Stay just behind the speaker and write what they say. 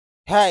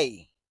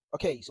Hey,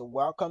 okay, so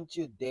welcome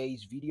to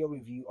today's video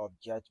review of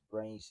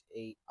Jetbrains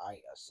AI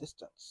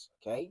Assistants.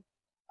 Okay,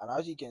 and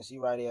as you can see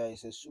right here, it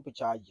says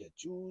supercharge your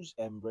tools,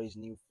 embrace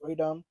new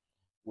freedom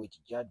with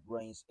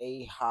Jetbrains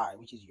AI,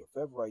 which is your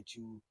favorite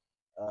tool,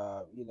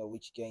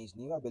 which gains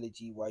new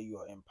ability while you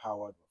are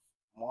empowered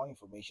with more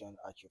information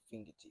at your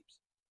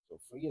fingertips. So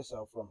free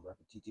yourself from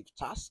repetitive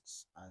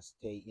tasks and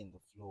stay in the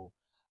flow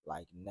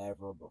like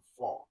never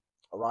before.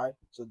 All right,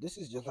 so this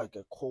is just like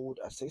a code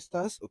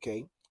assistance.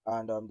 Okay,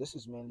 and this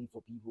is mainly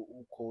for people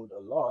who code a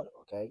lot.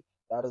 Okay,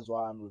 that is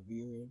why I'm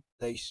reviewing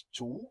this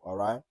tool. All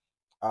right,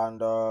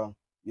 and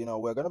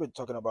we're going to be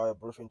talking about a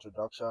brief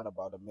introduction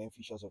about the main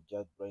features of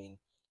JetBrains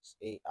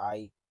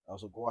AI.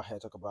 Also go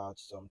ahead, talk about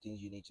some things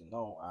you need to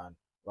know, and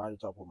round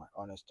it up with my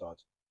honest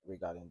thoughts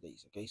regarding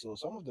this. Okay, so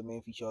some of the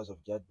main features of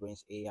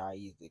JetBrains AI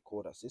is the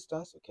code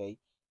assistance. Okay,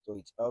 so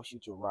it helps you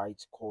to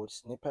write code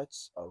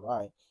snippets. All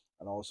right,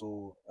 and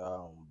also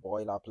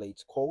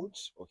boilerplate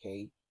codes.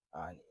 Okay,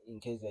 and in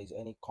case there is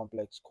any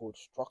complex code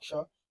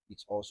structure,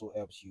 it also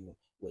helps you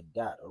with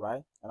that. All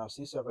right, and I've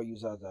seen several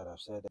users that have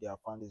said that they have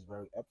found this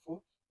very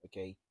helpful.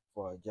 Okay,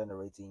 for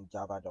generating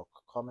java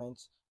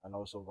comments and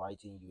also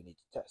writing unit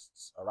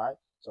tests. All right,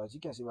 so as you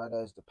can see right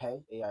there is the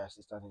page AI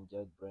assistant in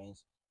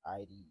JetBrains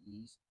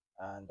IDEs,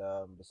 and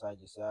beside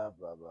yourself,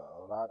 blah blah,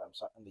 all right. I'm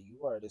starting the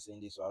URL already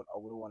saying this, so I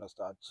wouldn't want to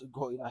start to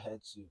going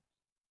ahead to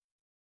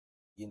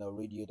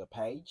read you the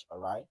page. All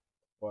right,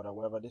 but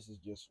however, this is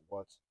just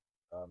what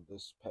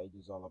this page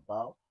is all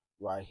about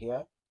right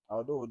here.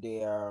 Although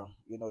they are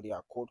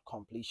their code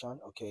completion,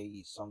 okay,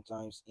 is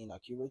sometimes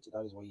inaccurate.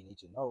 That is what you need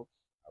to know.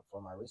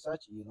 From my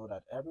research, you know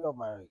that every of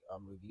my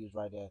reviews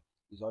right there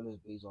is always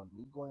based on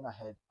me going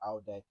ahead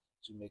out there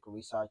to make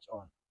research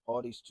on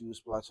all these tools,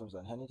 platforms,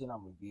 and anything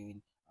I'm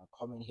reviewing, and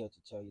coming here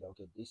to tell you that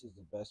okay, this is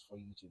the best for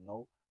you to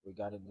know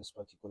regarding this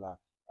particular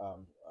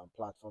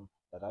platform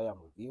that I am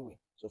reviewing.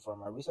 So from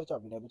my research,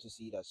 I've been able to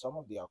see that some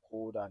of their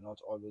code are not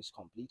always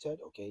completed.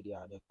 Okay,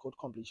 the code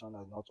completion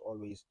is not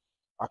always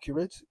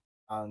accurate,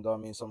 and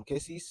in some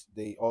cases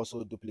they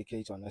also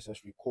duplicate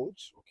unnecessary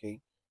codes. Okay,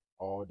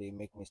 or they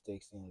make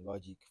mistakes in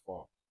logic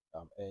for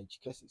edge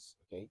cases.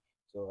 Okay,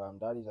 so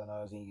that is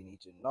another thing you need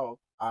to know.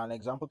 An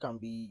example can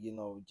be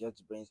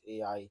JetBrains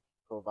AI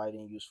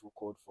providing useful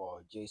code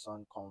for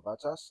JSON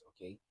converters.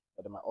 Okay,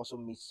 but they might also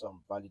miss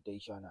some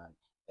validation and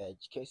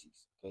edge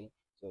cases. Okay,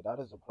 so that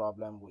is the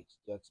problem with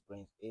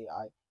JetBrains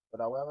AI. But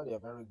however, they are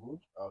very good.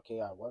 Okay,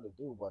 at what they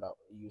do, but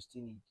you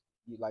still need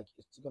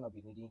it's still gonna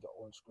be needing your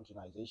own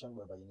scrutinization,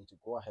 whereby you need to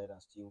go ahead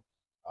and still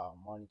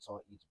monitor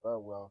it very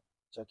well,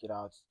 check it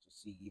out to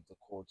see if the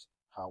codes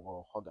are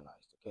well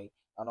organized. Okay,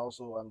 and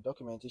also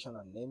documentation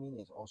and naming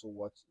is also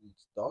what it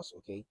does.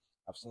 Okay,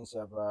 I've seen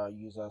several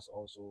users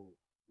also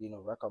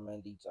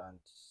recommend it and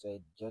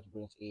said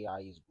JetBrains AI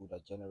is good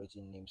at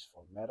generating names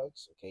for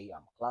methods, okay,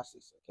 and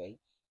classes, okay,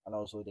 and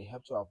also they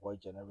help to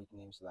avoid generic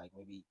names like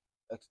maybe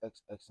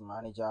XXX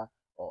manager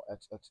or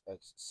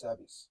XXX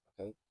service,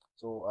 okay.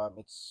 So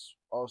it's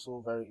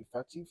also very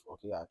effective,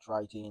 okay, at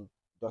writing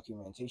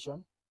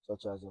documentation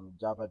such as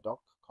Java doc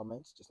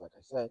comments, just like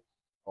I said,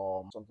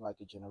 or something like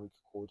a generic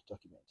code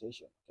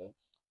documentation, okay.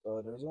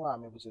 So the reason why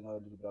I'm able to know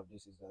a little bit of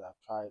this is that I've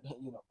tried,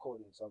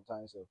 coding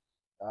sometimes, so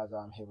as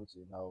I'm able to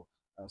know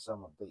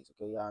some of this,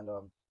 okay. And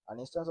an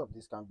instance of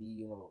this can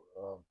be,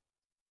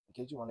 in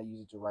case you want to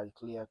use it to write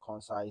clear,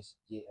 concise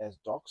JS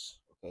docs,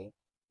 okay,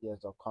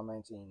 JS doc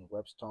comments in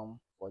WebStorm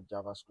for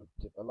JavaScript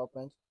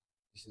development.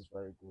 This is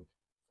very good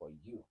for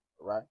you,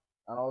 right?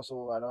 And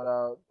also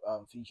another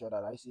feature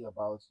that I see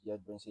about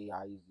JetBrains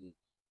AI is the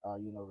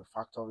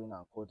refactoring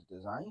and code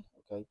design,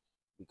 okay,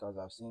 because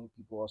I've seen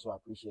people also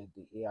appreciate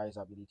the AI's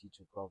ability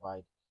to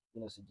provide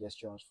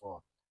suggestions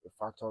for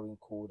refactoring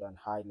code and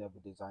high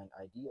level design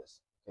ideas,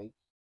 okay.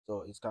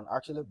 So it can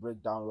actually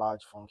break down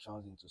large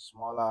functions into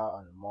smaller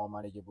and more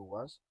manageable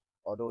ones,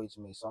 although it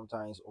may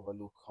sometimes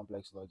overlook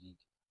complex logic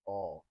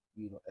or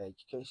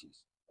edge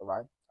cases. All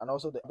right, and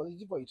also the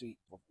ability for you to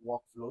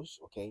workflows.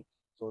 Okay,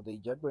 so the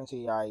JetBrains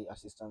AI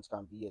assistant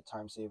can be a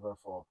time saver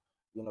for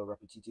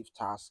repetitive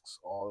tasks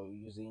or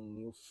using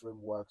new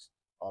frameworks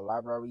or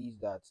libraries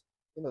that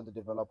the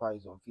developer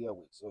is unfamiliar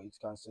with. So it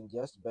can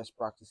suggest best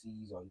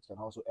practices, or it can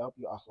also help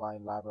you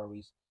outline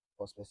libraries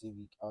for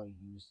specific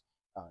unused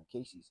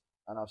cases.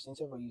 And I've seen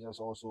several users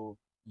also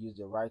use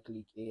the right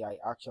click AI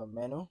action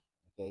menu,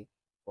 okay,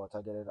 for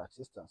targeted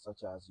assistance,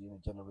 such as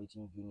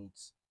generating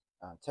units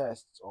and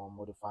tests or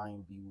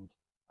modifying build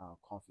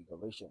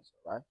configurations,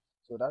 right?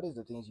 So that is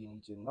the things you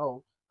need to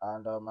know.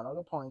 And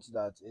another point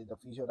that the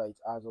feature that it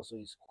has also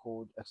is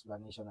code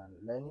explanation and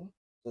learning.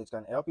 So it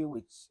can help you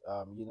with,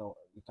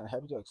 it can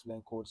help you to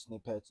explain code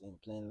snippets in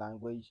plain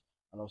language,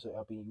 and also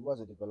helping you as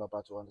a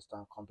developer to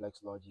understand complex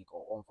logic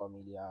or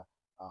unfamiliar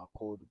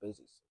code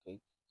bases. Okay,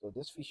 so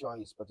this feature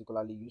is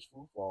particularly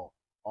useful for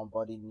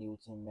onboarding new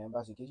team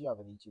members. In case you have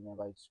a new team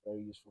member, it's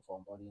very useful for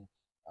onboarding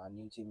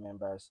new team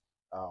members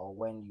or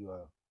when you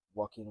are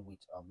working with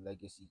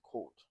legacy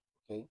code.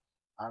 Okay,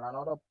 and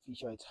another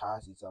feature it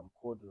has is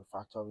code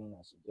refactoring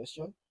and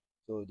suggestion.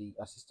 So the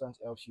assistant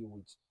helps you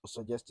with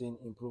suggesting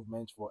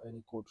improvements for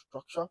any code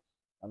structure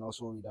and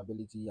also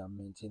readability and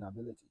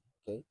maintainability.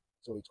 Okay,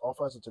 so it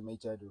offers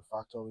automated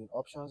refactoring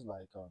options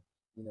like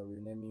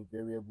renaming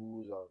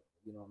variables or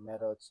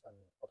methods and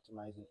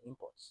optimizing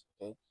imports.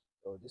 Okay,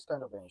 so this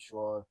kind of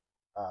ensure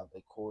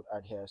the code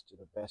adheres to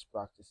the best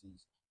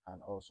practices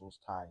and also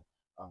style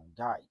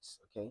guides.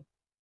 Okay,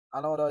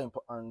 another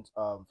important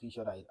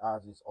feature that it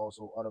has is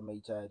also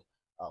automated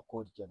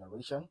code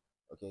generation.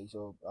 Okay,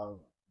 so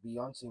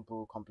beyond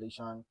simple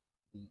completion,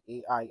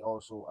 the AI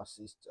also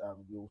assists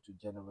you to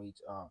generate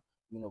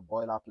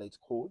boilerplate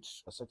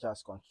codes such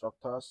as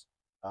constructors,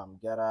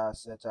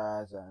 getters,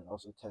 setters, and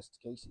also test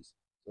cases.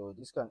 So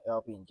this can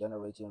help in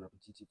generating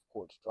repetitive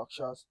code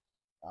structures,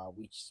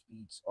 which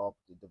speeds up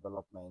the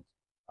development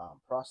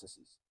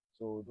processes.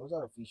 So those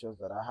are the features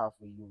that I have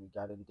for you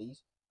regarding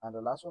this. And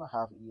the last one I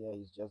have here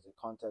is just the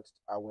context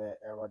aware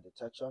error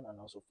detection and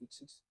also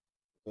fixes.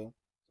 Okay.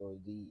 So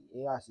the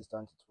AI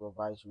assistant, it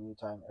provides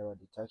real-time error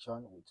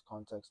detection with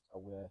context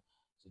aware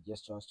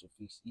suggestions to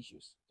fix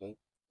issues. Okay.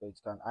 So it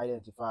can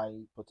identify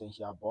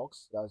potential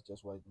bugs. That's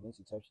just what it means.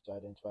 It helps you to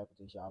identify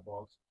potential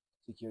bugs,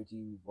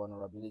 security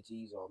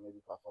vulnerabilities, or maybe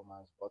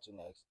performance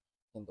bottlenecks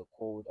in the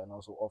code, and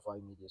also offer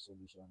immediate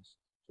solutions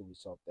to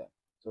resolve them.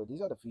 So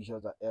these are the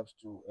features that helps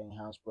to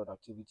enhance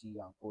productivity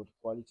and code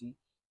quality,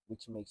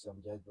 which makes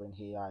JetBrains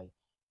AI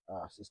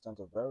assistant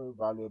a very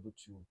valuable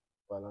tool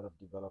for a lot of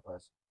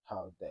developers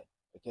out there.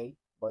 Okay,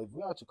 but if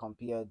we are to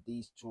compare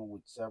these two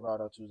with several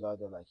other tools out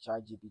there like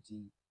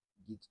ChatGPT,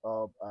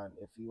 GitHub, and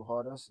a few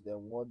others, then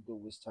what do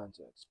we stand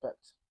to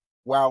expect?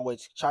 Well,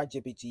 with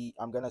ChatGPT,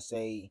 I'm gonna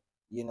say,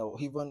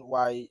 even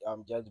why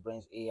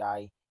JetBrains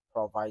AI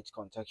provides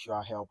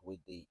contextual help with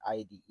the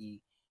IDE,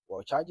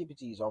 well,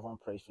 ChatGPT is often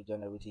praised for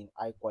generating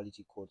high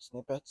quality code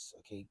snippets,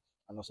 okay,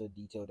 and also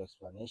detailed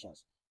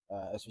explanations,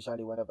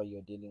 especially whenever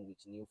you're dealing with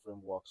new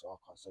frameworks or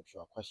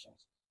conceptual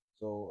questions.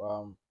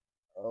 So,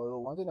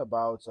 one thing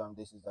about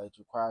this is that it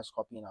requires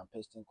copying and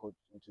pasting code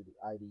into the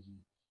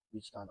IDE,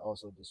 which can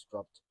also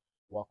disrupt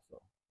workflow.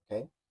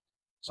 Okay,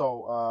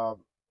 so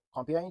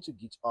comparing to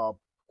GitHub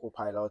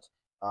Copilot,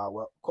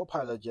 well,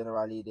 Copilot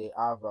generally they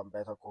have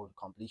better code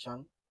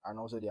completion and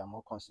also they are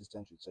more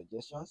consistent with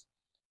suggestions.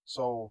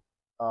 So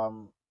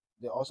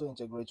they also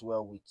integrate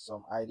well with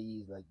some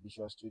IDEs like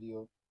Visual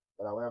Studio.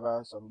 But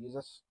however, some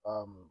users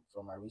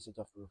from my research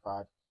have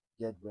preferred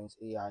JetBrains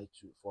AI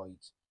to for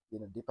its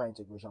deeper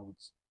integration with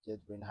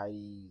JetBrains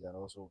IDEs and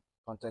also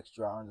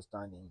contextual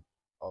understanding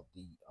of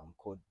the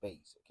code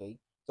base. Okay,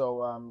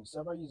 so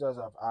several users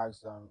have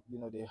asked,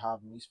 they have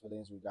mixed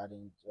feelings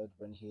regarding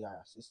JetBrains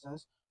AI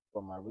assistance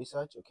from my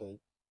research. Okay,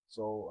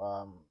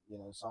 so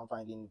some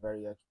finding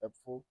very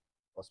helpful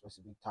for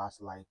specific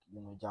tasks like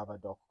Java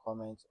doc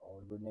comments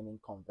or renaming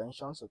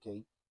conventions.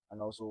 Okay,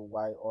 and also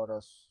why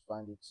others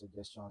find its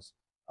suggestions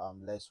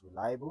less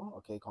reliable.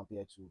 Okay,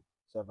 compared to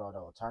several other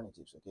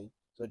alternatives. Okay,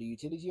 so the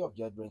utility of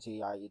JetBrains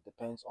AI, it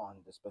depends on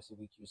the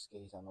specific use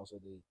case and also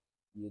the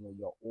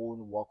your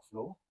own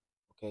workflow.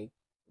 Okay,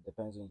 it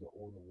depends on your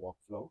own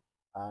workflow,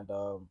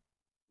 and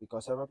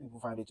because several people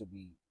find it to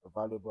be a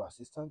valuable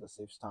assistant that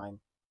saves time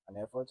and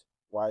effort,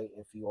 while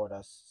a few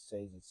others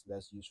says it's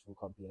less useful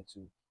compared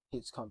to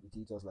its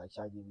competitors like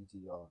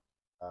ChatGPT or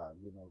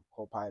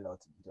Copilot.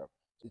 GitHub.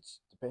 So it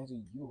depends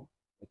on you.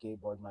 Okay,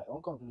 but my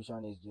own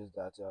conclusion is just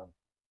that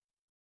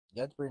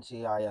JetBrains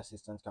AI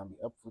assistants can be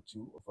helpful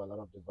too for a lot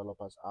of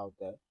developers out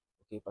there.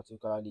 Okay,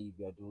 particularly if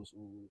you are those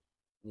who,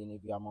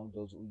 if you're among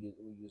those who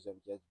use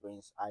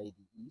JetBrains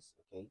IDEs.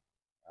 Okay,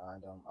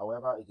 and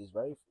however, it is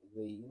very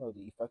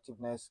the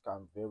effectiveness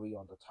can vary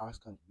on the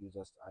task and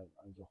users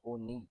and your whole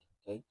need.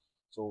 Okay,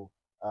 so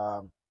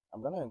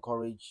I'm gonna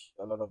encourage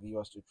a lot of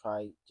viewers to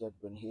try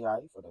JetBrains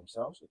AI for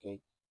themselves. Okay,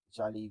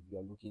 especially if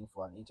you're looking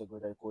for an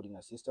integrated coding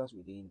assistance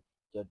within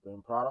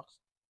JetBrains products.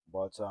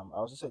 But I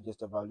also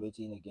suggest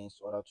evaluating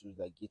against other tools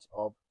like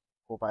GitHub,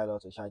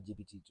 Copilot, or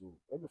ChatGPT to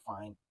maybe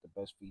find the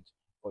best fit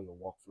for your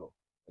workflow.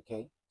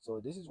 Okay, so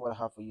this is what I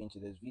have for you in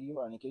today's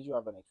video. And in case you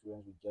have an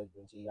experience with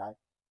JetBrains AI, you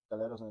can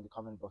let us know in the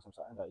comment box. I'm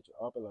certain that it will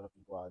help a lot of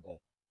people out there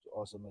to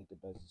also make the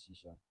best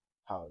decision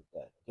out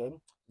there. Okay,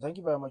 thank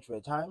you very much for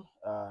your time.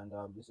 And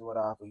this is what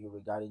I have for you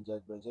regarding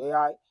JetBrains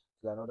AI.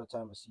 Till another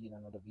time, I'll see you in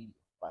another video.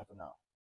 Bye for now.